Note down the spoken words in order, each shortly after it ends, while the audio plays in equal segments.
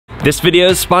This video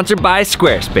is sponsored by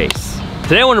Squarespace.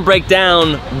 Today I want to break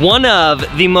down one of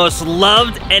the most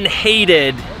loved and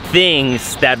hated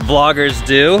things that vloggers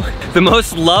do. The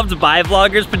most loved by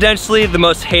vloggers potentially, the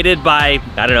most hated by,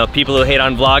 I don't know, people who hate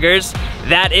on vloggers.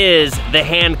 That is the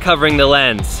hand covering the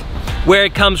lens. Where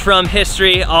it comes from,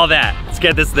 history, all that. Let's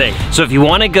get this thing. So if you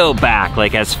want to go back,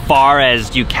 like as far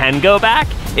as you can go back,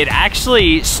 it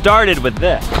actually started with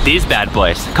this. These bad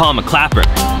boys, call them a clapper.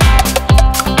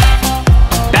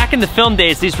 Back in the film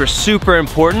days, these were super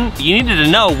important. You needed to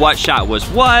know what shot was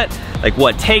what, like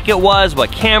what take it was,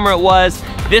 what camera it was.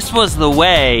 This was the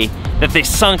way that they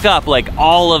sunk up like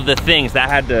all of the things that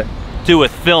had to do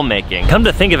with filmmaking. Come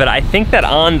to think of it, I think that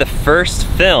on the first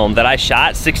film that I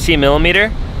shot, 16 millimeter,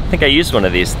 I think I used one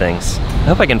of these things. I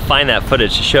hope I can find that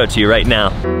footage to show it to you right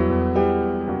now.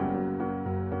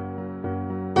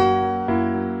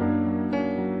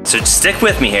 So stick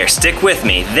with me here, stick with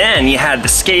me. Then you had the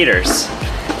skaters.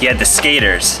 You had the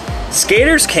skaters.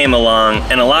 Skaters came along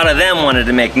and a lot of them wanted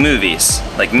to make movies,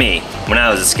 like me, when I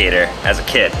was a skater as a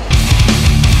kid.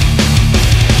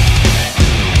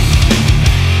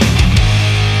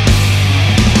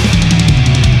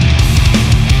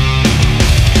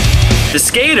 The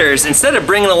skaters, instead of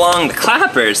bringing along the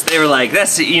clappers, they were like,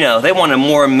 that's, you know, they want a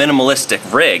more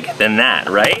minimalistic rig than that,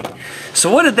 right?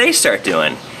 So what did they start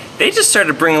doing? They just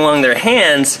started bringing along their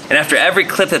hands, and after every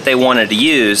clip that they wanted to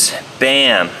use,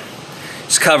 bam,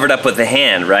 just covered up with the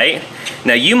hand, right?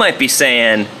 Now you might be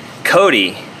saying,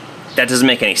 Cody, that doesn't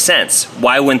make any sense.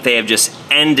 Why wouldn't they have just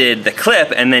ended the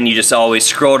clip and then you just always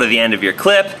scroll to the end of your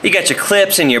clip? You got your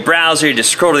clips in your browser, you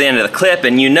just scroll to the end of the clip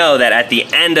and you know that at the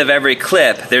end of every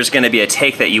clip there's gonna be a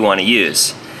take that you wanna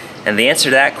use. And the answer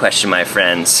to that question, my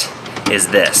friends, is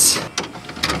this.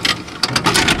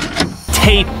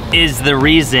 Tape is the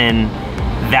reason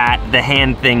that the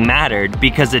hand thing mattered,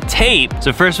 because a tape,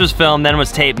 so first was film, then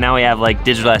was tape, now we have like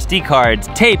digital SD cards.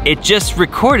 Tape, it just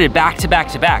recorded back to back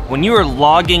to back. When you were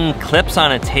logging clips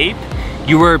on a tape,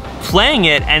 you were playing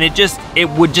it and it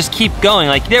would just keep going.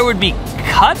 Like there would be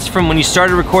cuts from when you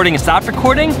started recording and stopped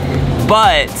recording,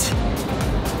 but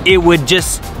it would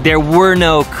just, there were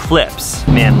no clips.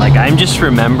 Man, like I'm just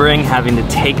remembering having to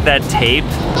take that tape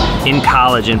in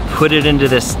college and put it into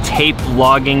this tape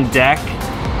logging deck.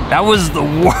 That was the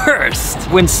worst.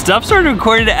 When stuff started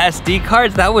recording to SD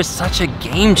cards, that was such a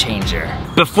game changer.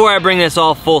 Before I bring this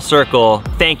all full circle,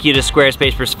 thank you to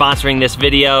Squarespace for sponsoring this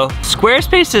video.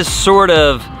 Squarespace is sort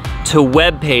of to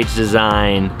web page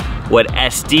design what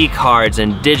SD cards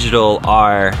and digital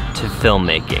are to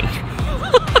filmmaking.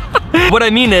 What I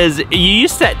mean is, you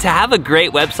used to have a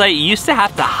great website, you used to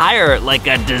have to hire like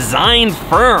a design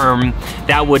firm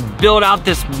that would build out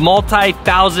this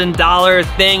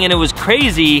multi-$1,000 thing, and it was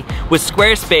crazy. With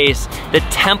Squarespace, the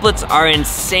templates are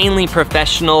insanely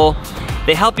professional.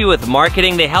 They help you with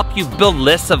marketing, they help you build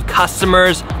lists of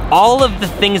customers. All of the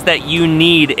things that you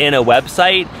need in a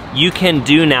website, you can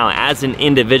do now as an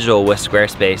individual with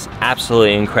Squarespace.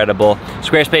 Absolutely incredible.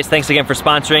 Squarespace, thanks again for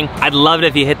sponsoring. I'd love it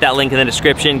if you hit that link in the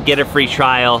description, get a free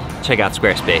trial, check out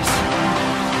Squarespace.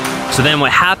 So then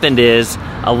what happened is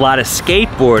a lot of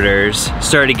skateboarders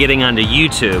started getting onto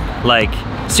YouTube. Like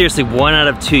seriously, 1 out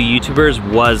of 2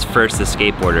 YouTubers was first a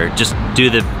skateboarder. Just do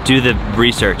the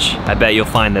research. I bet you'll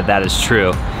find that that is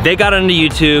true. They got onto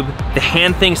YouTube. The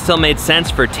hand thing still made sense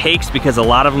for takes because a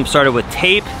lot of them started with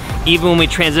tape. Even when we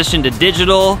transitioned to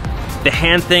digital, the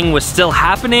hand thing was still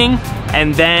happening,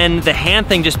 and then the hand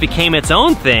thing just became its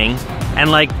own thing.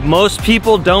 And like most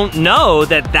people don't know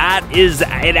that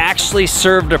it actually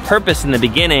served a purpose in the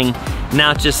beginning.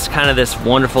 Now it's just kind of this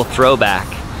wonderful throwback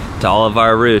to all of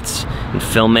our roots in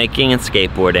filmmaking and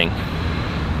skateboarding.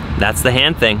 That's the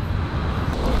hand thing.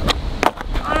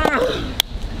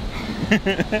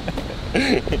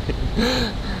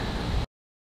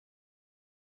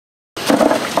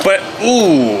 But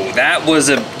ooh, that was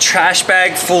a trash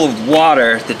bag full of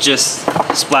water that just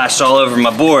splashed all over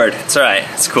my board. It's all right,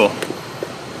 it's cool.